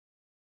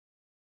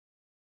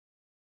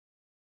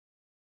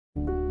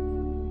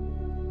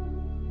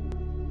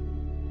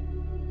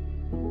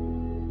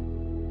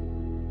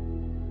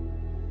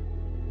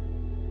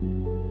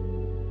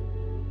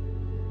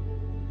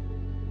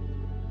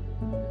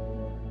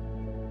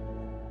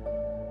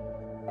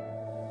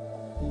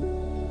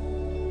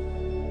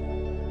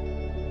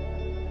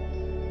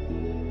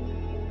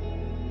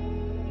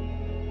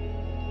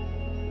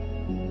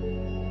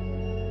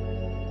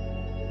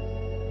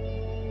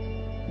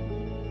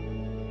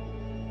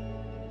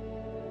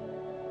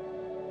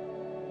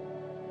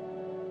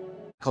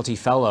Faculty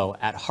Fellow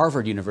at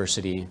Harvard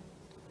University.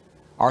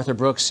 Arthur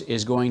Brooks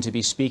is going to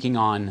be speaking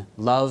on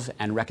love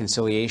and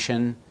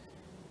reconciliation,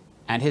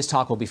 and his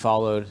talk will be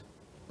followed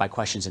by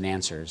questions and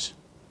answers.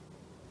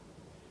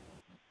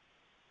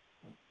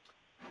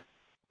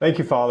 Thank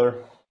you,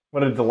 Father.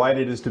 What a delight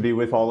it is to be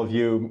with all of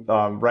you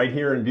right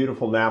here in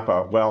beautiful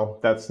Napa. Well,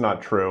 that's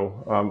not true.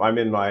 I'm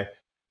in my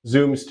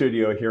Zoom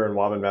studio here in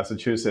Waban,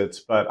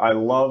 Massachusetts, but I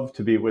love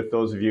to be with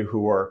those of you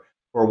who are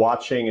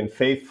watching and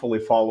faithfully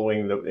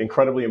following the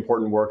incredibly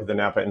important work of the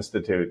Napa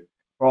Institute.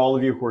 For all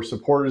of you who are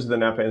supporters of the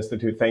Napa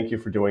Institute, thank you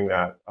for doing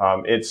that.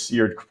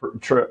 You're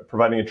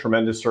providing a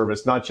tremendous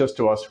service, not just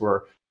to us who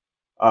are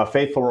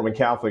faithful Roman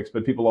Catholics,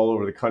 but people all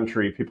over the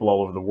country, people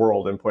all over the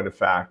world, in point of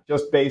fact,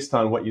 just based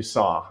on what you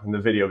saw in the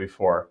video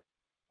before.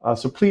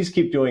 So please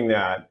keep doing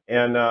that.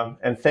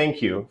 And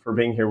thank you for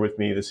being here with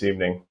me this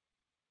evening.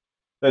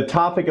 The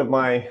topic of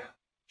my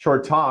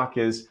short talk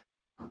is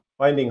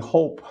finding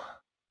hope.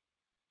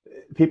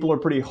 People are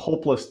pretty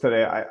hopeless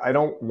today. I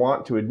don't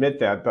want to admit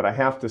that, but I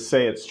have to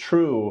say it's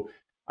true.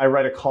 I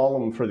write a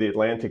column for the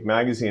Atlantic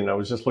magazine. I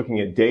was just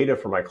looking at data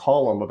for my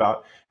column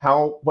about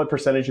what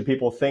percentage of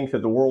people think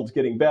that the world's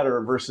getting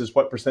better versus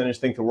what percentage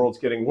think the world's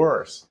getting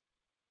worse.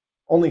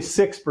 Only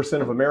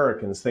 6% of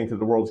Americans think that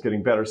the world's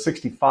getting better.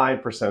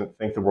 65%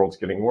 think the world's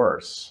getting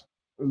worse.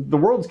 The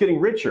world's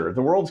getting richer.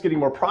 The world's getting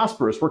more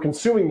prosperous. We're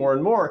consuming more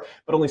and more,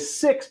 but only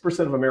 6%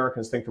 of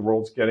Americans think the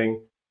world's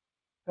getting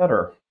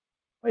better.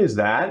 Why is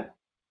that?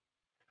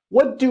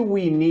 What do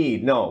we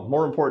need? No,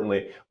 more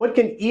importantly, what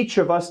can each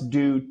of us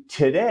do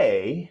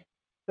today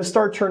to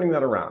start turning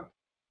that around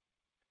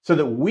so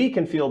that we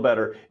can feel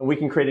better and we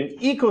can create an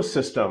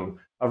ecosystem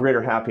of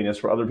greater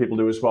happiness where other people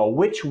do as well,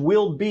 which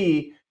will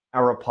be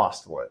our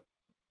apostolate?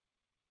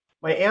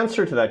 My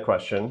answer to that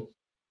question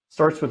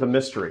starts with a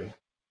mystery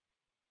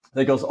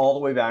that goes all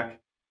the way back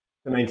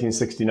to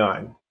 1969.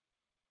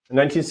 In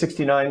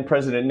 1969,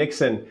 President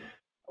Nixon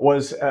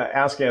was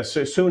asking us,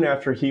 soon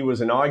after he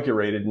was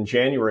inaugurated in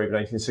January of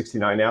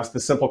 1969, asked the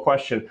simple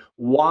question,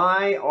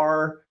 why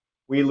are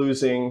we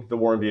losing the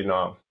war in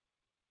Vietnam?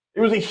 It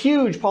was a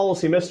huge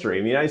policy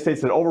mystery. The United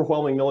States had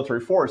overwhelming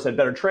military force, had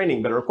better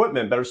training, better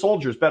equipment, better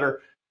soldiers,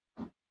 better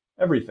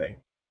everything.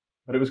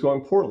 But it was going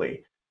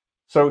poorly.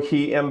 So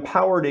he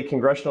empowered a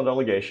congressional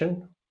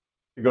delegation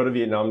to go to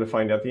Vietnam to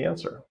find out the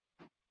answer.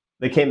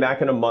 They came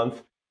back in a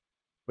month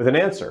with an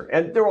answer.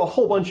 And there were a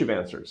whole bunch of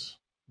answers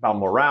about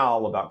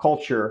morale, about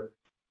culture.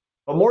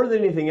 But more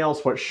than anything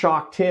else, what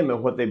shocked him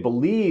and what they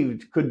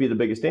believed could be the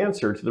biggest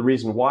answer to the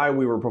reason why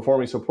we were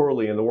performing so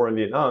poorly in the war in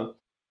Vietnam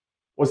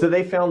was that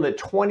they found that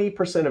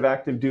 20% of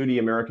active duty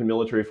American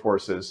military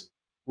forces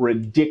were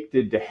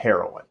addicted to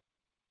heroin.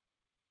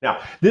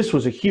 Now, this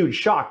was a huge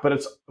shock, but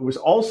it was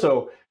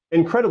also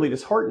incredibly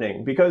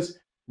disheartening because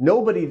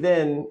nobody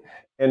then,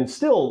 and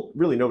still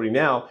really nobody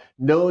now,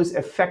 knows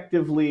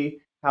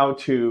effectively how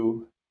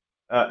to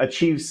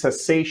achieve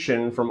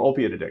cessation from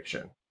opiate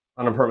addiction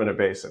on a permanent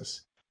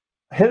basis.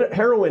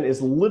 Heroin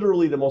is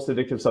literally the most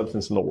addictive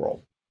substance in the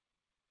world.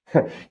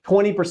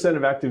 20%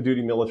 of active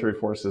duty military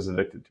forces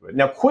addicted to it.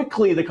 Now,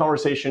 quickly, the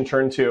conversation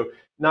turned to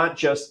not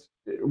just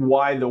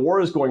why the war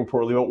is going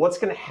poorly, but what's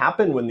going to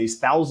happen when these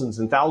thousands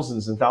and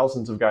thousands and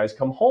thousands of guys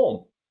come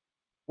home.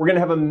 We're going to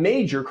have a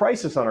major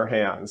crisis on our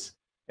hands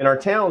in our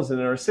towns and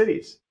in our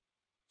cities.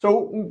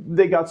 So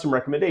they got some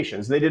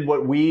recommendations. They did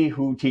what we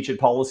who teach at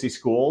policy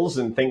schools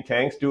and think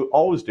tanks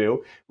always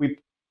do. We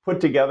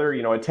put together,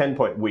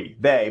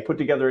 they put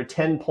together a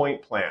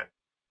 10-point plan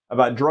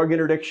about drug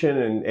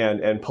interdiction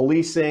and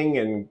policing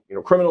and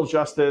criminal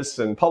justice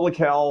and public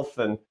health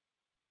and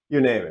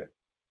you name it.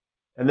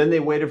 And then they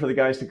waited for the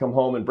guys to come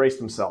home and brace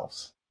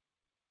themselves.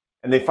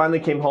 And they finally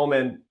came home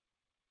and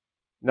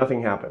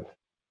nothing happened.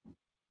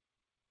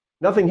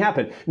 Nothing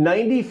happened.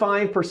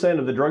 95%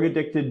 of the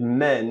drug-addicted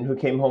men who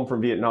came home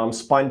from Vietnam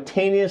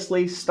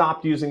spontaneously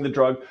stopped using the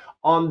drug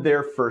on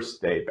their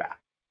first day back.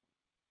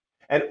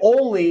 And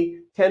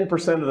only 10%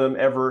 of them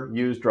ever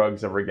used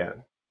drugs ever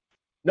again.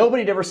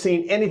 Nobody had ever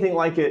seen anything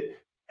like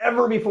it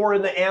ever before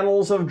in the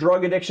annals of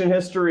drug addiction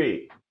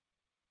history.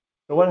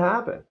 So what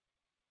happened?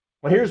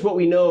 Well, here's what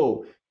we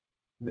know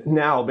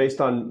now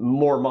based on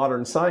more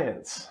modern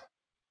science.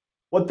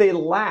 What they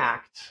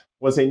lacked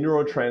was a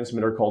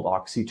neurotransmitter called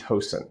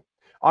oxytocin.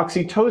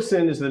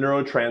 Oxytocin is the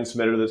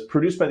neurotransmitter that's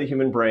produced by the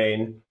human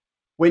brain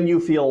when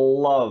you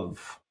feel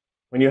love,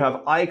 when you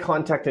have eye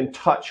contact and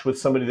touch with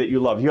somebody that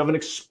you love. You have an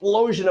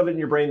explosion of it in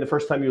your brain the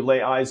first time you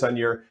lay eyes on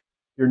your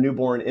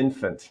newborn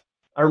infant.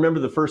 I remember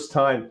the first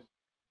time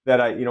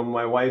that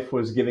my wife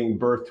was giving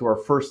birth to our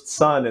first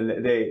son,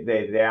 and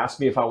they asked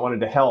me if I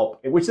wanted to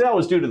help, which they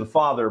always do to the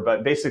father,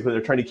 but basically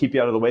they're trying to keep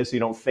you out of the way so you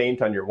don't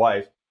faint on your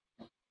wife.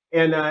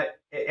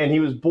 And he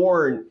was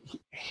born,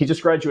 he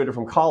just graduated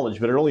from college,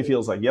 but it only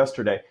feels like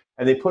yesterday.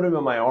 And they put him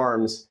in my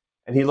arms,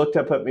 and he looked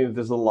up at me with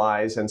his little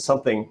eyes, and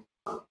something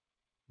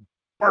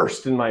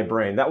burst in my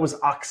brain. That was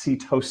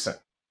oxytocin.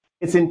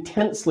 It's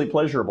intensely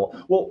pleasurable.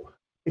 Well,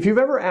 if you've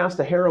ever asked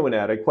a heroin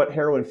addict what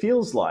heroin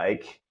feels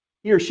like,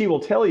 he or she will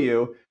tell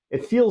you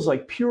it feels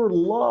like pure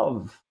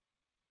love.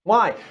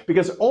 Why?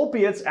 Because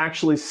opiates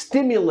actually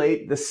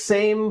stimulate the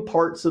same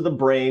parts of the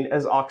brain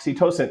as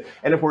oxytocin.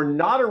 And if we're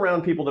not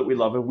around people that we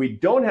love, if we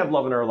don't have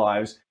love in our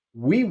lives,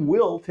 we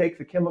will take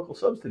the chemical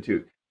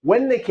substitute.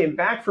 When they came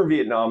back from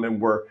Vietnam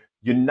and were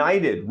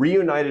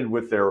reunited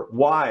with their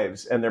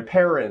wives and their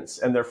parents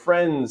and their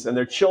friends and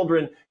their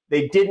children,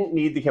 they didn't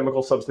need the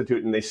chemical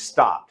substitute and they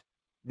stopped.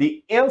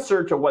 The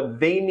answer to what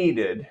they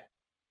needed,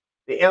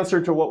 the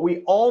answer to what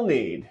we all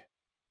need,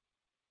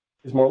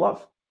 is more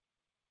love.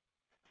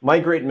 My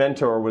great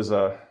mentor was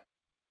a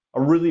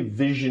really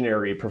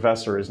visionary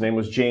professor. His name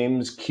was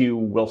James Q.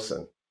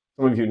 Wilson.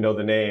 Some of you know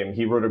the name.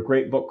 He wrote a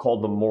great book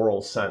called The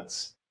Moral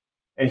Sense.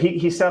 And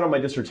he sat on my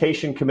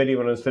dissertation committee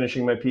when I was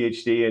finishing my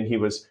PhD, and he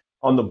was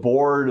on the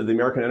board of the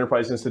American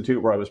Enterprise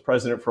Institute, where I was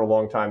president for a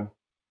long time.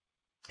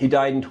 He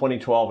died in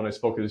 2012, and I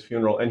spoke at his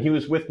funeral, and he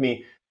was with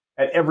me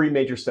at every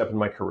major step in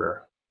my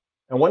career.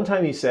 And one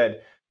time he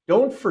said,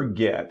 don't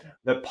forget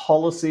that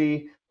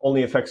policy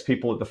only affects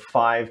people at the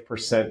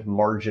 5%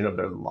 margin of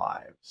their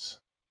lives.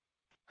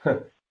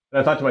 And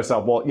I thought to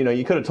myself, well,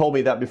 you could have told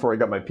me that before I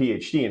got my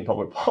PhD in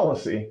public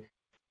policy.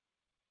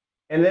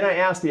 And then I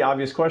asked the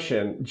obvious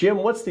question, Jim,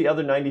 what's the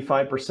other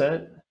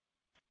 95%?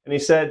 And he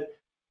said,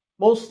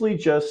 mostly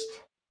just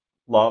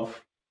love.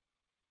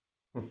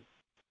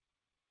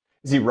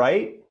 Is he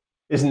right?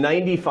 Is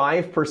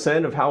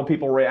 95% of how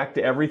people react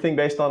to everything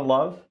based on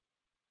love?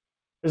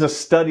 There's a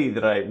study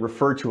that I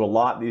refer to a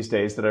lot these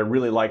days that I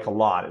really like a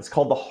lot. It's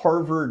called the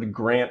Harvard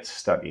Grant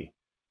Study.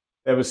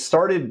 It was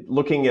started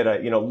looking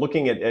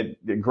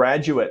at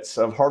graduates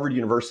of Harvard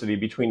University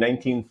between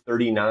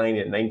 1939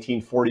 and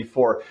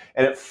 1944,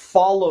 and it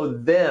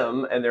followed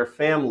them and their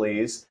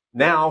families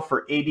now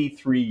for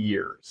 83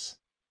 years.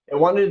 It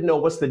wanted to know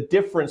what's the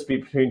difference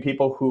between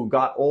people who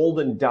got old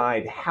and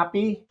died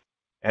happy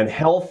and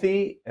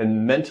healthy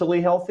and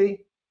mentally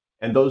healthy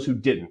and those who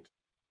didn't.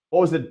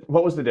 What was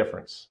the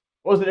difference?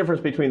 What was the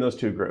difference between those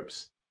two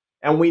groups?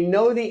 And we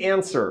know the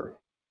answer.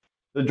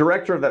 The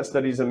director of that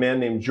study is a man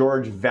named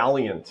George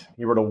Valiant.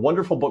 He wrote a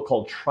wonderful book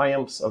called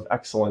Triumphs of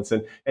Excellence.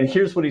 And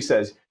here's what he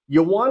says.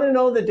 You want to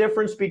know the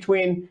difference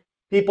between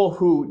people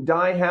who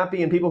die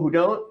happy and people who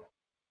don't?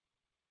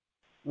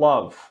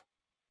 Love.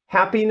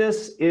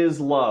 Happiness is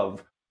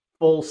love.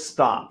 Full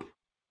stop.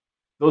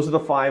 Those are the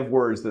 5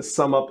 words that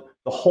sum up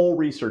the whole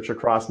research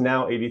across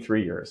now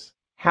 83 years.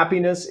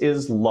 Happiness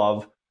is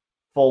love.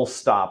 Full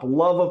stop.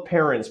 Love of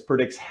parents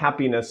predicts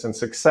happiness and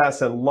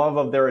success and love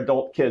of their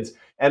adult kids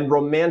and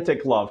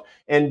romantic love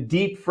and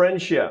deep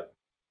friendship.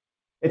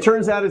 It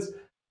turns out it's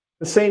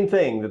the same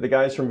thing that the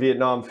guys from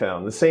Vietnam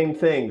found, the same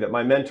thing that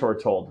my mentor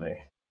told me.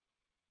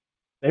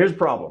 Now here's the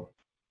problem.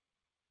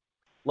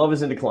 Love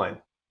is in decline.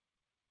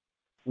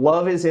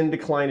 Love is in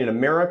decline in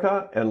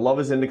America and love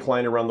is in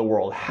decline around the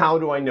world. How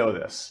do I know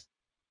this?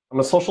 I'm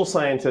a social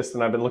scientist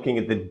and I've been looking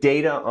at the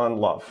data on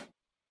love.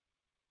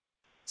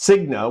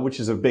 Cigna,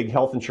 which is a big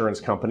health insurance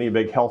company, a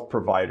big health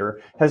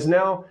provider, has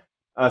now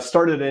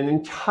started an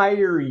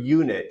entire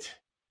unit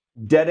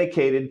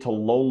dedicated to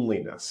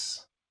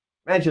loneliness.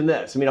 Imagine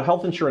this. A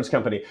health insurance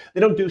company, they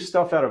don't do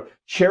stuff out of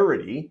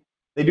charity.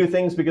 They do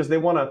things because they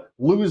want to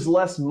lose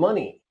less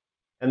money.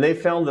 And they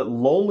found that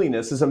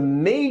loneliness is a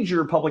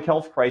major public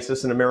health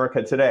crisis in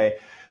America today.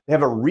 They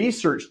have a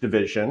research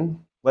division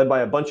led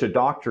by a bunch of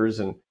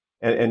doctors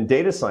and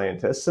data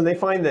scientists, and they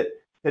find that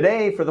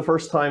today, for the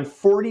first time,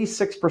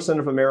 46%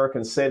 of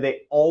Americans say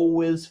they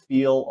always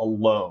feel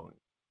alone.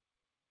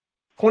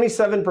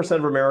 27%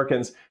 of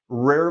Americans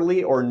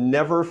rarely or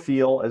never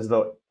feel as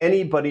though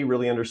anybody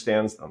really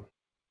understands them.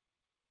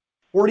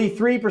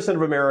 43%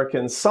 of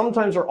Americans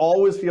sometimes or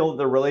always feel that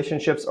their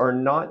relationships are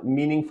not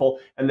meaningful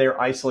and they are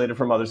isolated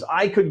from others.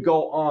 I could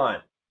go on,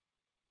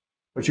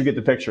 but you get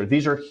the picture.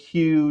 These are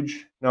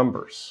huge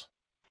numbers.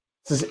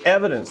 This is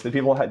evidence that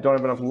people don't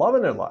have enough love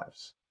in their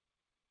lives.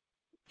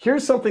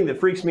 Here's something that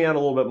freaks me out a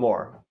little bit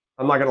more.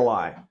 I'm not going to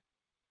lie.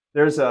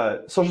 There's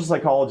a social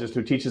psychologist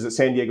who teaches at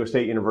San Diego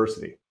State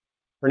University.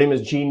 Her name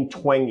is Jean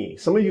Twenge.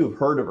 Some of you have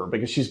heard of her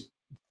because she's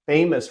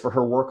famous for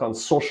her work on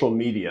social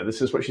media.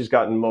 This is what she's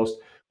gotten most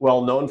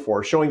well known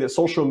for, showing that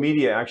social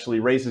media actually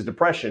raises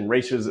depression,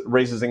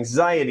 raises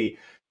anxiety.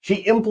 She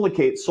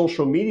implicates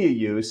social media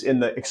use in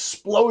the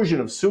explosion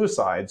of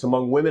suicides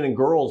among women and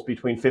girls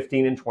between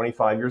 15 and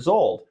 25 years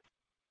old.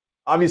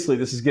 Obviously,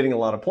 this is getting a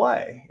lot of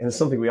play, and it's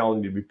something we all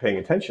need to be paying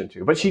attention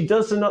to. But she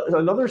does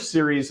another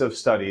series of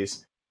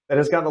studies that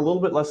has gotten a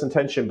little bit less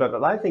attention, but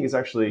that I think is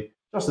actually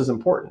just as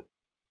important.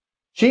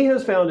 She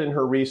has found in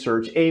her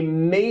research a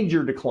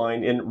major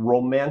decline in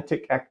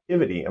romantic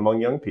activity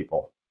among young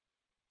people,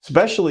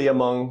 especially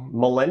among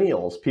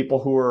millennials, people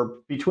who are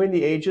between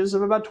the ages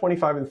of about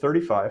 25 and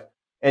 35,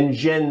 and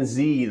Gen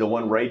Z, the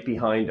one right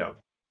behind them.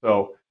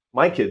 So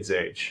my kid's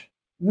age.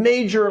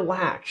 Major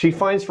lack. She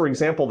finds, for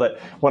example, that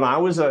when I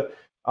was a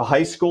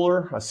high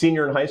schooler, a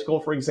senior in high school,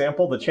 for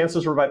example, the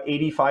chances were about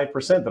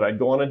 85% that I'd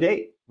go on a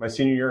date my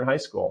senior year in high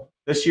school.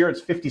 This year,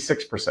 it's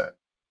 56%.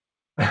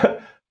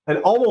 An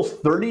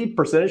almost 30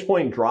 percentage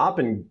point drop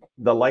in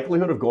the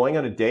likelihood of going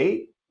on a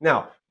date.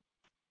 Now,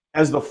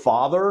 As the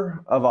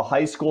father of a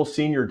high school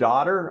senior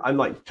daughter, I'm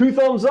like, 2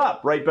 thumbs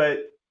up, right? But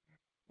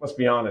let's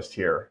be honest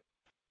here.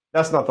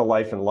 That's not the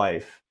life in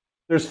life.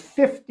 There's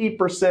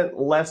 50%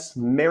 less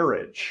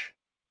marriage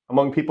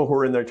among people who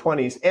are in their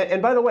 20s.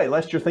 And by the way,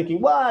 lest you're thinking,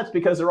 well, it's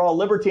because they're all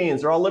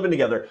libertines, they're all living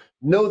together.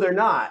 No, they're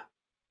not.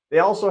 They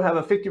also have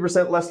a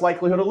 50% less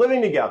likelihood of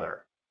living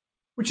together,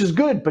 which is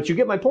good, but you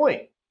get my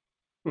point.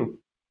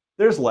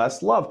 There's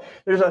less love.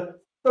 There's a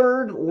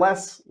third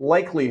less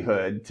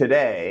likelihood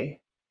today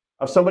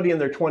of somebody in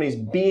their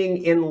 20s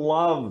being in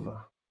love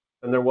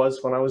than there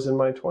was when I was in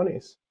my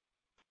 20s.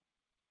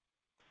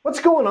 What's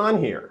going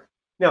on here?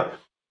 Now,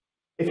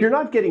 if you're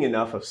not getting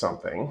enough of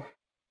something,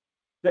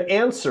 the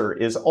answer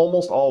is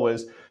almost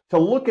always to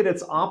look at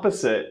its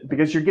opposite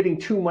because you're getting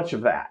too much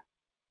of that.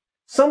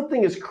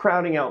 Something is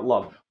crowding out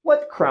love.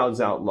 What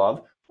crowds out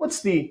love?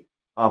 What's the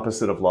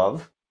opposite of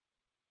love?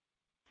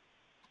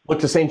 Look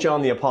to St.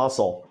 John the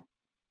Apostle.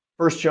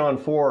 1 John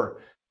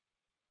 4,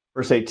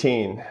 verse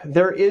 18.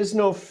 There is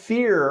no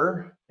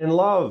fear in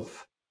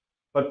love,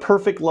 but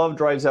perfect love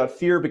drives out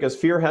fear because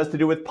fear has to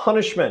do with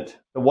punishment.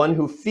 The one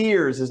who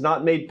fears is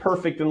not made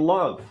perfect in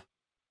love.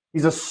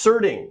 He's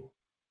asserting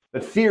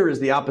that fear is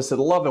the opposite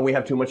of love and we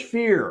have too much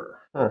fear.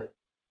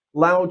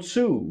 Lao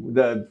Tzu,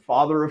 the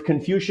father of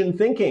Confucian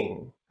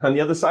thinking on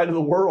the other side of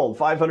the world,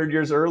 500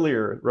 years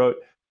earlier, wrote,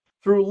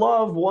 "Through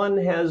love, one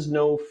has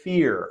no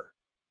fear."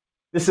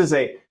 This is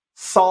a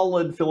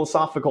solid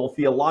philosophical,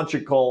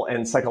 theological,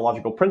 and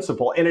psychological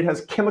principle, and it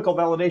has chemical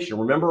validation.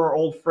 Remember our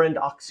old friend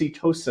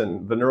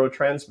oxytocin, the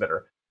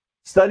neurotransmitter.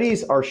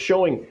 Studies are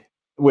showing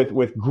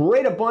with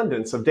great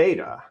abundance of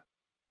data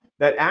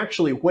that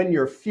actually when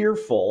you're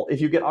fearful,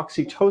 if you get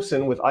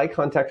oxytocin with eye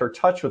contact or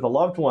touch with a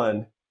loved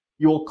one,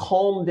 you will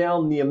calm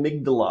down the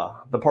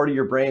amygdala, the part of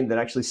your brain that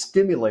actually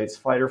stimulates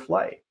fight or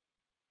flight.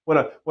 When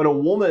a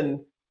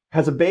woman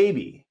has a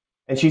baby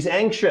and she's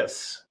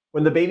anxious,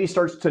 when the baby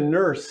starts to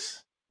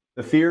nurse,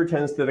 the fear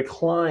tends to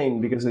decline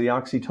because of the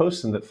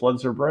oxytocin that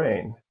floods her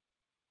brain.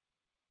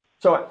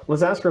 So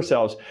let's ask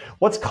ourselves,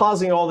 what's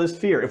causing all this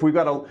fear? If we've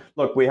got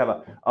we have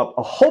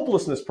a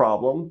hopelessness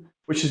problem,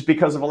 which is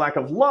because of a lack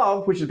of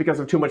love, which is because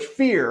of too much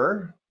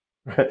fear,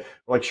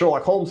 like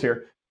Sherlock Holmes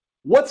here,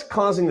 what's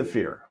causing the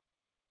fear?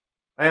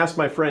 I asked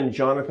my friend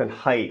Jonathan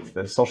Haidt,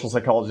 the social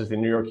psychologist at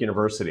New York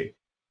University.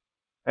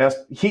 I asked,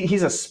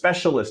 he's a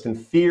specialist in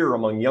fear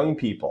among young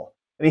people.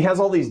 And he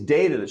has all these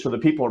data that show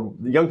that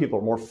the young people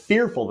are more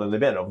fearful than they've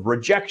been, of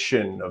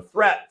rejection, of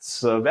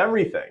threats, of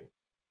everything.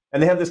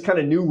 And they have this kind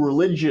of new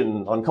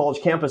religion on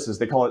college campuses.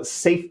 They call it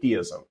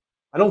safetyism.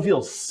 I don't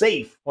feel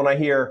safe when I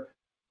hear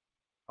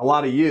a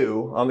lot of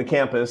you on the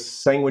campus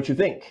saying what you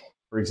think,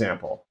 for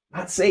example.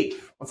 Not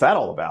safe. What's that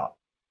all about?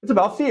 It's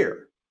about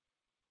fear.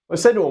 I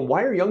said to him,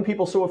 why are young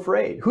people so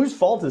afraid? Whose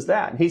fault is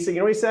that? And he said,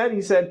 you know what he said?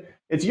 He said,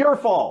 it's your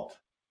fault.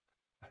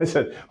 I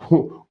said,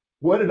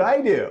 what did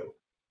I do?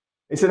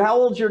 He said, how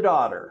old's your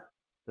daughter?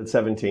 I said,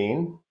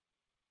 17.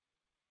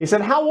 He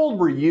said, how old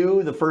were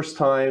you the first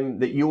time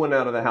that you went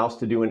out of the house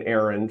to do an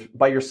errand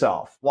by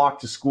yourself? Walk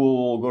to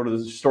school, go to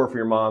the store for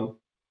your mom?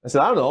 I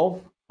said, I don't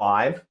know,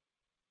 5.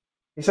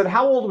 He said,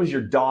 how old was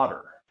your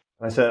daughter?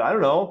 And I said, I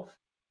don't know,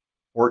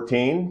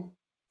 14.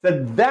 He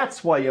said,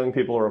 that's why young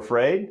people are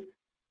afraid,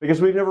 because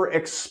we've never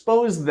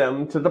exposed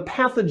them to the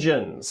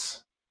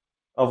pathogens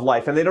of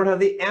life, and they don't have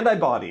the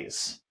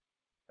antibodies.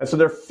 And so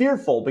they're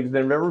fearful because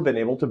they've never been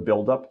able to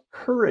build up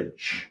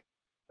courage.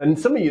 And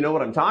some of you know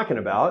what I'm talking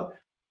about.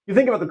 You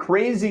think about the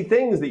crazy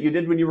things that you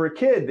did when you were a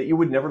kid that you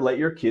would never let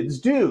your kids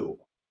do.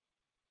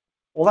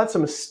 Well, that's a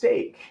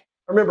mistake.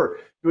 I remember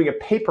doing a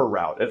paper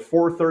route at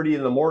 4:30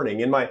 in the morning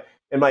in my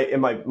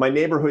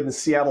neighborhood in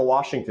Seattle,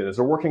 Washington. It's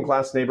a working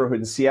class neighborhood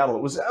in Seattle.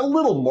 It was a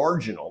little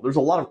marginal. There's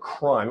a lot of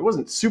crime. It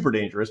wasn't super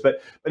dangerous,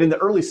 but in the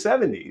early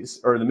 70s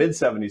or the mid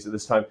 70s at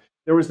this time,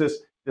 there was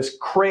this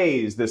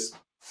craze, this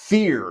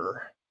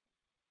fear.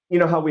 You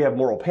know how we have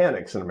moral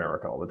panics in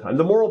America all the time.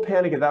 The moral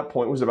panic at that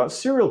point was about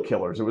serial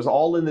killers. It was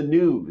all in the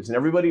news, and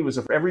every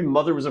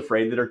mother was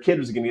afraid that her kid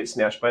was going to get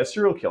snatched by a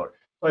serial killer.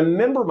 So I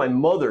remember my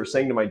mother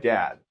saying to my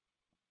dad,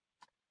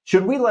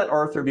 should we let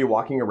Arthur be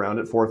walking around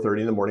at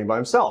 4:30 in the morning by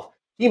himself?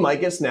 He might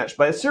get snatched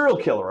by a serial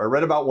killer. I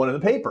read about one in the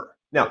paper.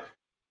 Now,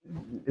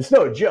 it's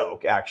no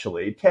joke,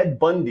 actually. Ted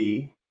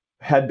Bundy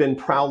had been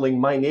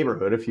prowling my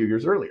neighborhood a few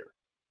years earlier.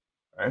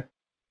 Okay?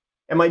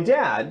 And my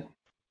dad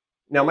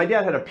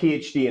had a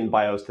PhD in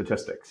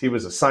biostatistics. He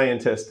was a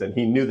scientist and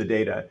he knew the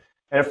data.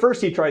 And at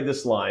first he tried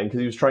this line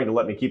because he was trying to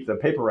let me keep the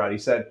paper out. He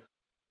said,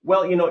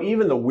 well, you know,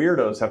 even the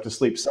weirdos have to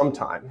sleep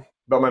sometime.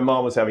 But my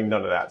mom was having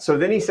none of that. So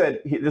then he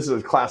said, this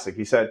is a classic.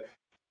 He said,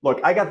 look,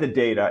 I got the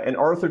data and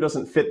Arthur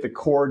doesn't fit the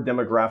core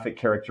demographic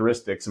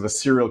characteristics of a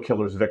serial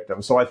killer's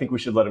victim. So I think we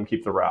should let him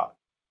keep the route.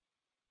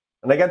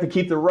 And I got to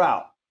keep the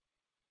route.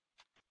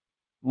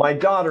 My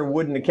daughter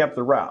wouldn't have kept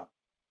the route.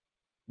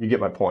 You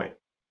get my point.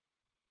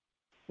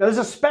 Now, there's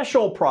a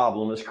special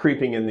problem that's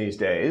creeping in these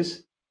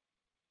days,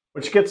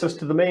 which gets us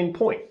to the main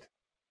point.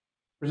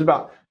 It's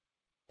about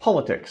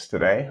politics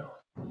today.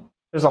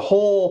 There's a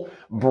whole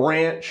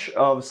branch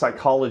of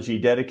psychology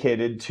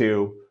dedicated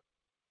to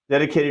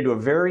dedicated to a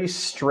very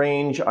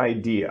strange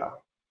idea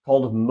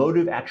called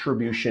motive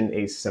attribution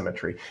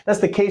asymmetry. That's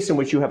the case in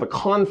which you have a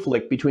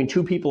conflict between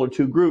two people or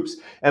two groups,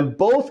 and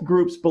both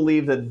groups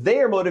believe that they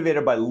are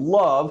motivated by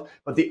love,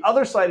 but the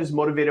other side is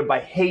motivated by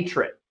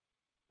hatred.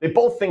 They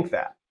both think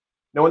that.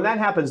 Now, when that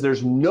happens,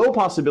 there's no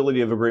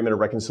possibility of agreement or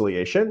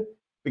reconciliation,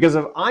 because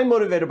if I'm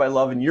motivated by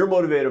love and you're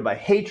motivated by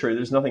hatred,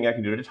 there's nothing I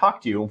can do to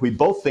talk to you. If we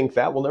both think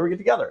that, we'll never get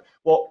together.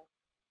 Well,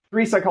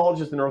 3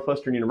 psychologists at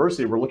Northwestern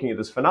University were looking at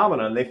this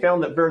phenomenon, and they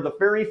found that for the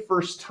very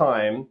first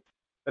time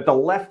that the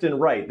left and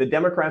right, the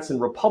Democrats and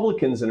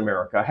Republicans in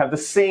America, have the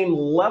same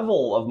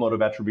level of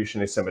motive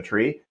attribution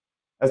asymmetry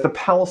as the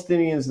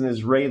Palestinians and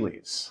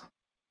Israelis.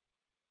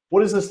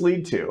 What does this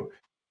lead to?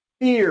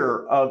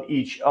 Fear of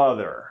each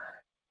other,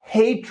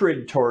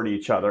 hatred toward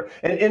each other,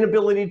 an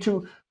inability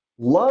to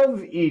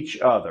love each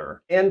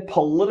other, and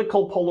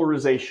political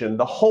polarization,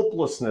 the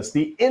hopelessness,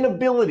 the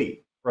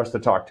inability for us to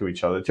talk to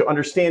each other, to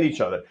understand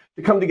each other,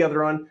 to come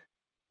together on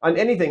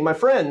anything. My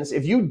friends,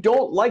 if you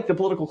don't like the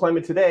political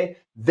climate today,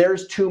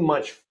 there's too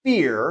much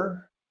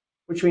fear,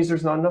 which means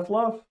there's not enough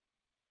love.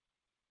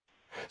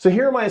 So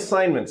here are my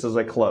assignments as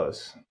I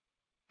close.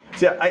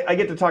 See, I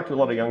get to talk to a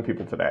lot of young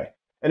people today,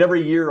 and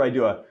every year I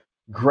do a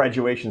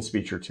graduation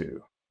speech or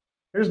two.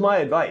 Here's my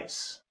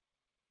advice.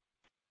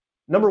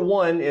 Number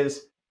one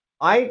is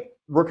I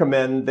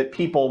recommend that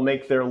people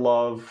make their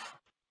love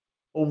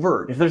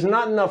overt. If there's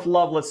not enough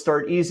love, let's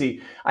start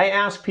easy. I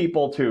ask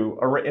people to,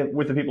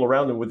 with the people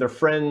around them, with their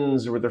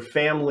friends, or with their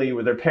family,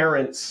 with their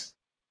parents,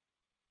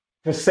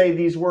 to say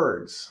these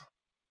words: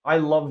 I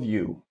love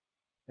you,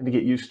 and to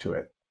get used to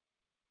it.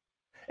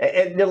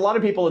 And a lot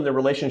of people in their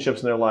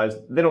relationships in their lives,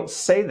 they don't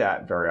say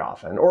that very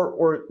often,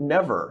 or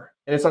never,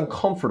 and it's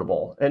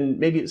uncomfortable, and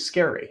maybe it's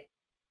scary,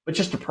 but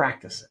just to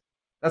practice it.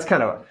 That's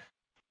kind of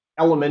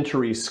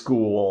elementary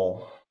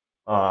school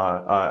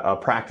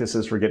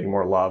practices for getting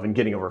more love and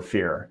getting over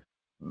fear.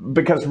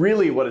 Because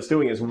really what it's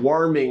doing is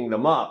warming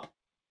them up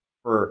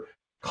for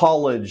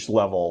college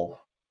level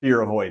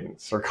fear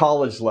avoidance or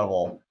college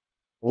level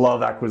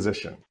love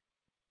acquisition.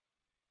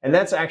 And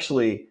that's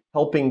actually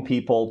helping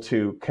people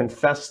to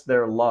confess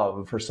their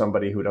love for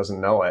somebody who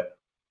doesn't know it,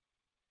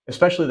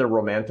 especially their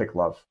romantic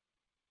love.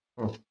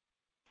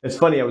 It's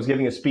funny, I was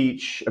giving a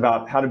speech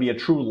about how to be a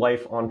true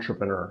life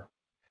entrepreneur.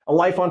 A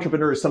life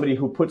entrepreneur is somebody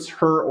who puts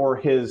her or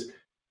his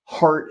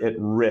heart at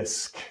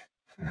risk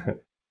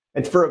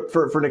and for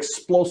an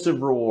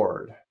explosive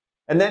reward.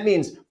 And that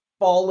means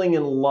falling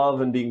in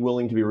love and being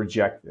willing to be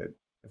rejected,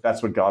 if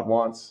that's what God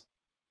wants.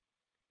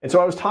 And so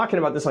I was talking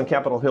about this on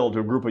Capitol Hill to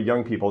a group of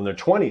young people in their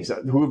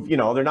 20s who,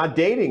 they're not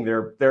dating,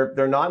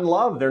 they're not in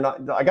love,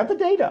 I got the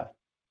data.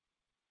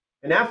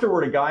 And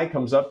afterward, a guy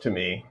comes up to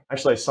me.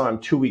 Actually, I saw him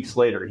 2 weeks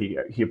later.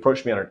 He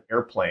approached me on an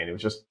airplane. It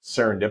was just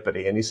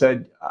serendipity. And he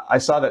said, I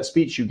saw that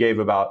speech you gave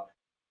about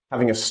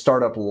having a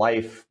startup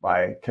life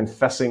by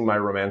confessing my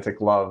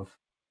romantic love,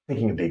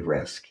 taking a big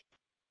risk.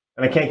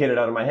 And I can't get it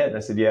out of my head. And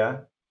I said, yeah.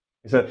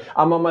 He said,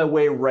 I'm on my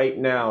way right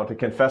now to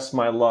confess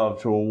my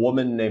love to a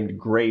woman named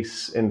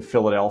Grace in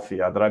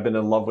Philadelphia that I've been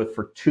in love with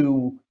for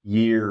 2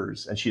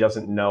 years, and she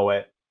doesn't know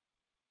it.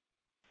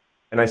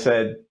 And I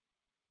said,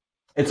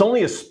 it's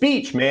only a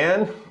speech,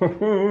 man. I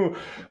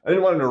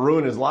didn't want him to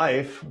ruin his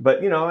life,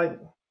 but I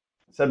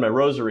said my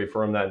rosary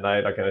for him that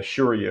night, I can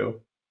assure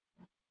you.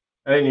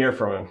 I didn't hear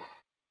from him.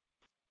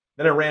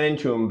 Then I ran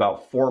into him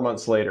about 4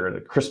 months later at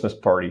a Christmas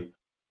party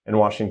in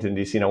Washington,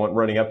 D.C., and I went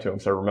running up to him,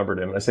 so I remembered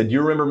him. And I said, do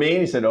you remember me?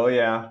 And he said, oh,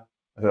 yeah.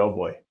 I said, oh,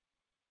 boy.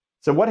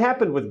 So what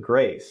happened with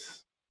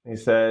Grace? And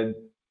he said,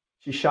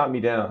 she shot me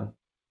down.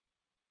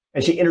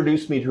 And she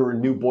introduced me to her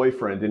new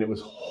boyfriend, and it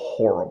was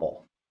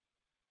horrible.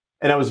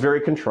 And I was very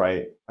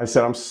contrite. I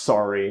said, I'm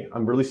sorry.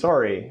 I'm really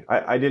sorry.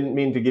 I didn't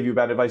mean to give you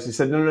bad advice. He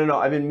said, no.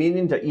 I've been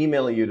meaning to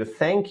email you to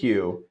thank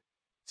you.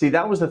 See,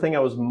 that was the thing I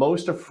was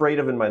most afraid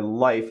of in my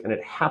life, and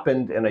it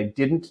happened, and I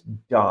didn't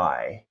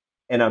die,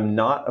 and I'm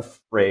not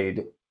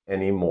afraid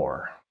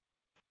anymore.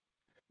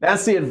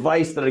 That's the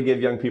advice that I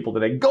give young people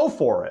today. Go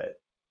for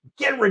it.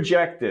 Get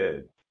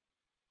rejected.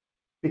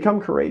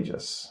 Become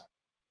courageous.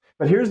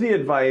 But here's the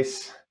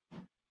advice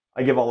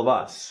I give all of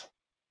us,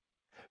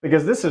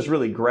 because this is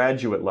really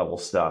graduate level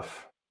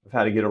stuff of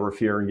how to get over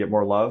fear and get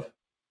more love.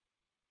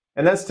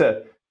 And that's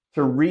to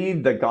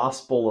read the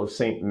Gospel of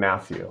St.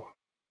 Matthew,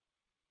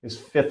 his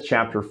 5th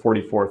chapter,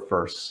 44th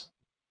verse.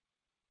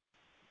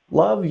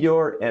 Love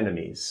your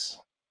enemies.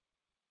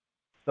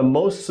 The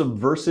most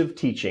subversive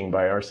teaching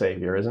by our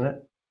Savior, isn't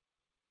it?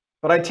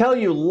 But I tell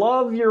you,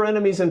 love your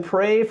enemies and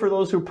pray for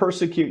those who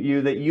persecute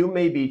you, that you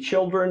may be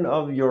children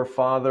of your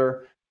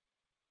Father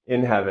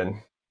in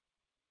heaven.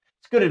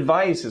 It's good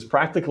advice, it's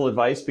practical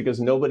advice,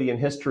 because nobody in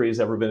history has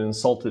ever been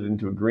insulted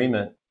into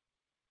agreement.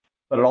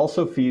 But it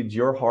also feeds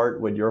your heart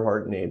what your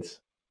heart needs.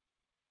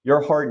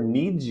 Your heart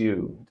needs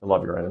you to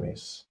love your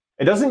enemies.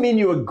 It doesn't mean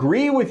you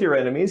agree with your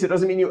enemies. It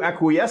doesn't mean you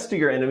acquiesce to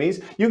your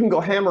enemies. You can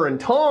go hammer and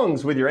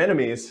tongs with your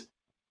enemies,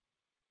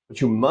 but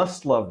you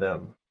must love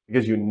them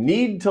because you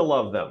need to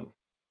love them.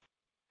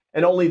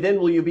 And only then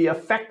will you be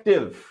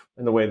effective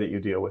in the way that you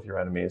deal with your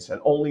enemies.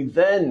 And only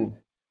then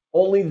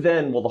Only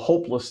then will the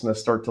hopelessness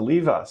start to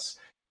leave us.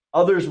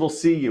 Others will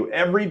see you.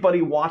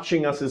 Everybody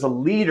watching us is a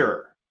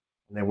leader.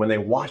 And then when they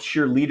watch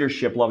your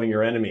leadership loving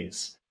your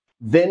enemies,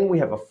 then we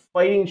have a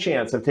fighting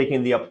chance of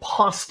taking the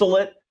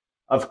apostolate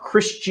of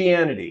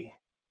Christianity,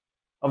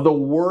 of the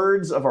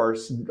words of our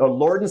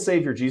Lord and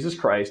Savior, Jesus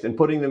Christ, and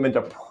putting them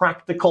into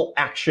practical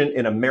action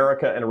in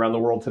America and around the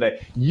world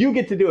today. You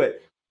get to do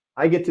it.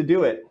 I get to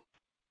do it.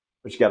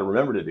 But you got to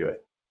remember to do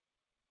it.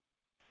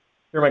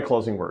 Here are my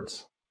closing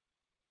words.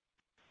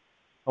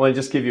 I want to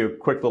just give you a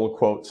quick little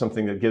quote,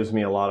 something that gives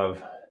me a lot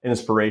of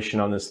inspiration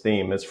on this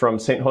theme. It's from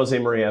St. Jose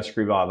Maria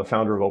Escrivá, the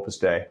founder of Opus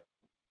Dei.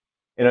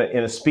 In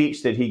a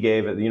speech that he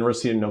gave at the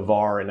University of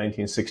Navarre in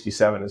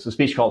 1967. It's a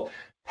speech called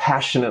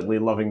Passionately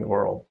Loving the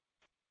World.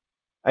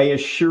 I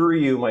assure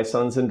you, my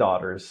sons and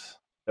daughters,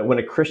 that when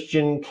a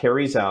Christian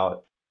carries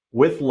out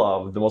with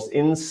love the most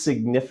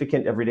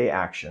insignificant everyday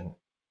action,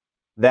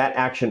 that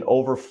action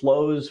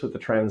overflows with the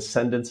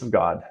transcendence of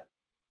God.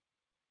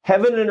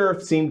 Heaven and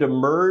earth seem to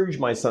merge,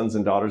 my sons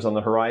and daughters, on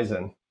the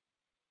horizon.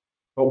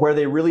 But where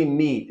they really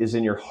meet is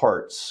in your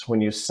hearts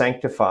when you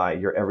sanctify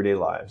your everyday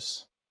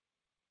lives.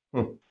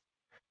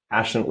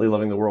 Passionately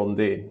loving the world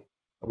indeed.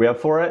 Are we up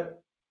for it?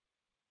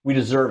 We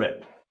deserve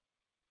it.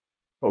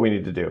 What we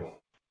need to do.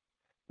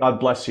 God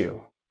bless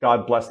you.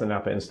 God bless the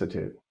Napa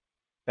Institute.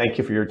 Thank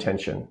you for your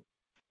attention.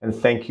 And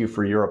thank you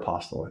for your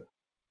apostolate.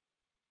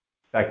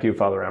 Back to you,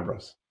 Father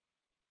Ambrose.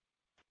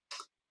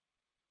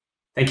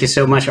 Thank you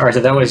so much, Arthur.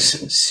 That was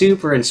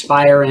super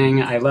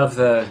inspiring. I love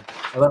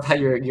how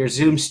your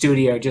Zoom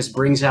studio just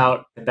brings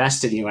out the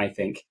best in you, I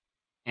think.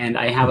 And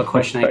I have a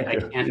question I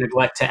can't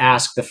neglect to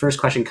ask. The first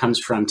question comes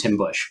from Tim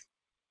Bush.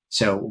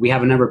 So we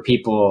have a number of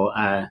people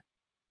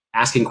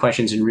asking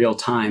questions in real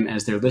time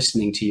as they're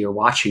listening to you or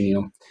watching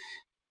you.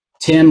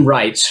 Tim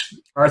writes,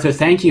 Arthur,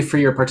 thank you for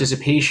your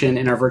participation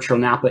in our virtual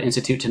Napa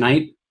Institute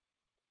tonight.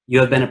 You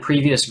have been a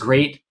previous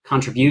great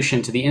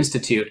contribution to the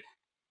Institute,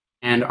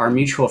 and our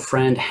mutual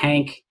friend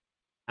Frank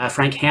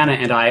Hanna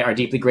and I are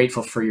deeply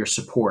grateful for your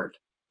support.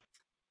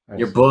 Nice.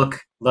 Your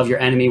book, Love Your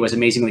Enemy, was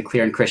amazingly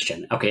clear and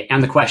Christian. Okay,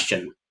 and the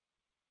question,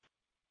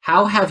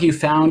 how have you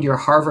found your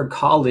Harvard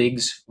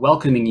colleagues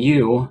welcoming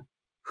you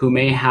who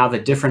may have a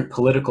different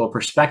political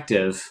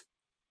perspective?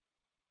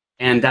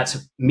 And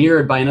that's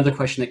mirrored by another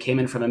question that came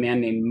in from a man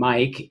named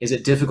Mike. Is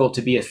it difficult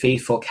to be a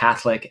faithful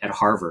Catholic at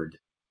Harvard?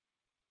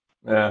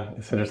 Yeah,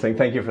 it's interesting.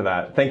 Thank you for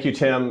that. Thank you,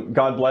 Tim.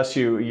 God bless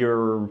you.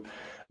 Your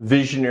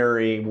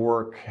visionary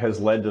work has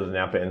led to the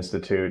Napa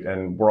Institute,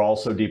 and we're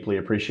also deeply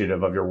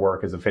appreciative of your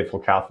work as a faithful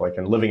Catholic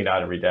and living it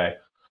out every day.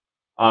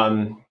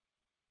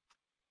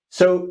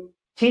 So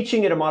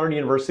teaching at a modern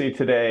university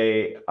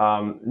today,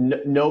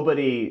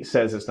 nobody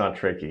says it's not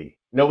tricky.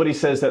 Nobody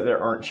says that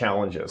there aren't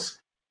challenges.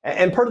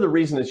 And part of the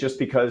reason is just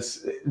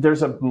because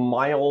there's a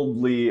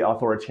mildly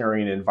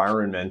authoritarian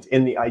environment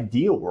in the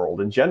ideal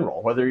world in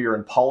general, whether you're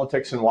in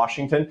politics in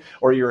Washington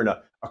or you're in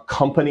a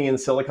company in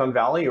Silicon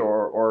Valley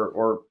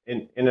or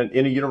in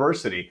a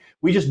university.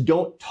 We just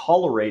don't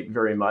tolerate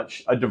very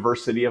much a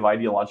diversity of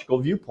ideological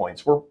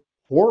viewpoints. We're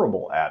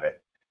horrible at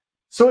it.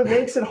 So it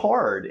makes it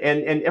hard.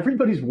 And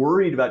everybody's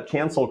worried about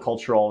cancel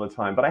culture all the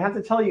time. But I have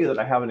to tell you that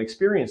I haven't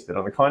experienced it.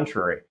 On the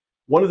contrary.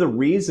 One of the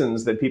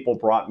reasons that people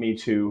brought me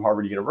to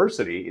Harvard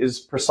University is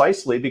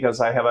precisely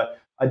because I have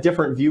a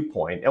different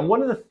viewpoint. And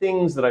one of the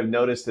things that I've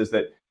noticed is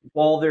that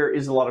while there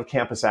is a lot of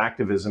campus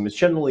activism, it's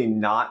generally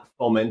not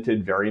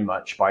fomented very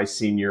much by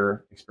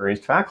senior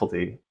experienced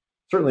faculty,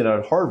 certainly not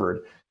at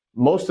Harvard.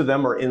 Most of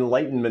them are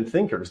Enlightenment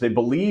thinkers. They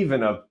believe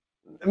in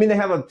they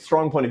have a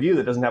strong point of view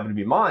that doesn't happen to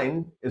be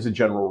mine as a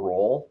general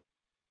rule,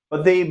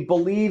 but they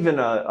believe in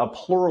a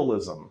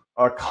pluralism,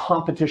 a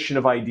competition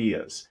of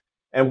ideas.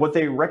 And what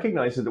they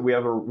recognize is that we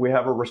have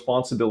a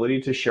responsibility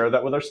to share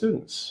that with our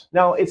students.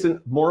 Now, it's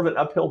more of an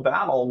uphill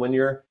battle when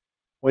you're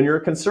a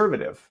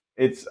conservative.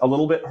 It's a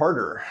little bit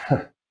harder.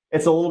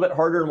 It's a little bit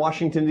harder in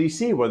Washington,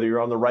 D.C., whether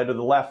you're on the right or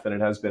the left than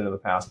it has been in the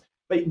past.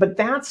 But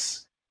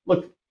that's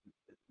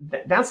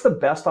the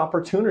best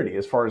opportunity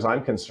as far as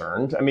I'm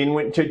concerned. I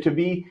mean, to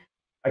be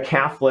a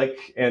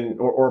Catholic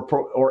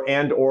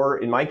or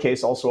in my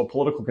case also a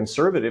political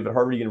conservative at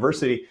Harvard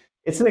University,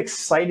 it's an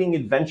exciting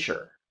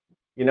adventure.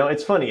 You know,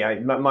 it's funny. I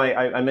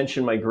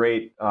mentioned my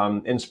great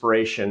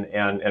inspiration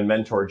and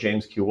mentor,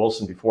 James Q.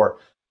 Wilson, before.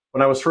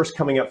 When I was first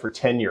coming up for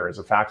tenure as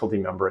a faculty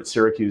member at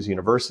Syracuse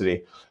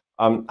University,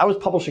 I was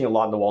publishing a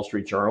lot in the Wall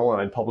Street Journal,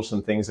 and I'd published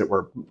some things that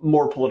were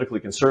more politically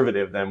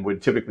conservative than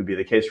would typically be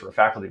the case for a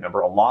faculty member,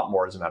 a lot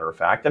more, as a matter of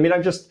fact. I mean,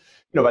 I'm just,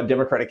 about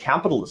democratic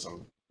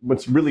capitalism,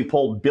 what's really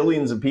pulled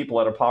billions of people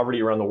out of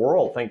poverty around the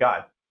world, thank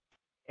God.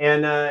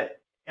 And I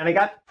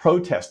got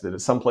protested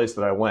at some place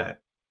that I went.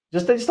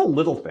 Just a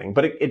little thing,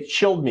 but it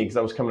chilled me because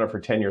I was coming up for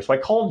tenure. So I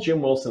called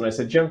Jim Wilson. And I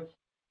said, Jim,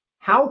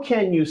 how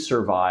can you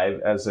survive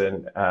as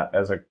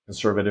a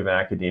conservative in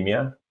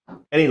academia?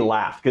 And he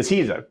laughed because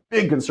he's a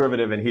big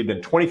conservative and he'd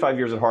been 25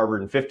 years at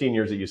Harvard and 15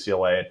 years at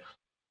UCLA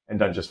and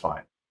done just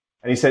fine.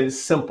 And he said, it's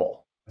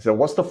simple. I said,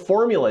 what's the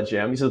formula,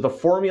 Jim? He says, the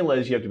formula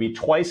is you have to be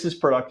twice as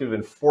productive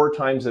and 4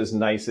 times as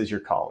nice as your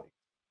colleague.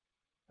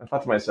 I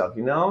thought to myself,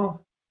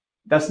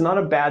 that's not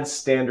a bad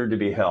standard to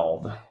be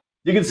held.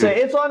 You could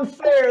say it's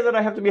unfair that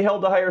I have to be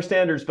held to higher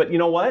standards, but you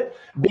know what?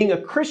 Being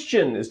a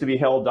Christian is to be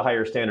held to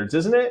higher standards,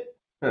 isn't it?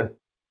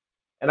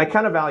 And I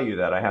kind of value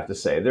that, I have to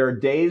say. There are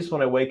days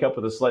when I wake up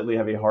with a slightly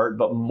heavy heart,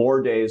 but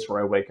more days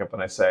where I wake up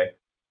and I say,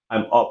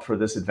 I'm up for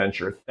this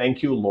adventure.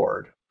 Thank you,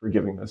 Lord, for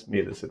giving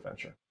me this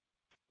adventure.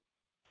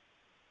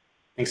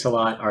 Thanks a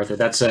lot, Arthur.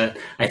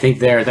 I think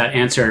that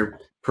answer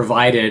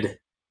provided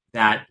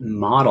that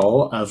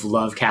model of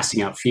love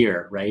casting out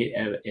fear, right?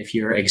 If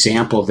your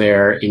example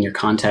there in your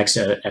context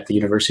at the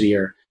university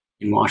or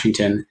in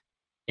Washington,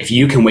 if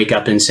you can wake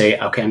up and say,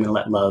 okay, I'm going to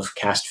let love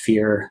cast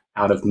fear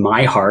out of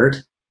my heart,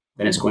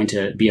 then it's going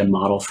to be a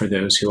model for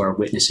those who are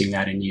witnessing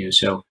that in you.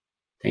 So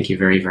thank you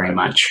very, very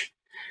much.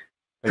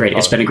 Great.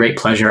 It's been a great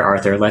pleasure,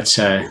 Arthur. Let's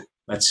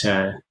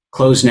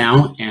close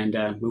now and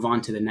move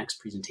on to the next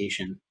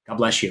presentation. God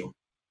bless you.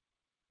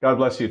 God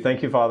bless you.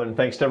 Thank you, Father, and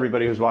thanks to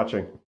everybody who's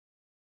watching.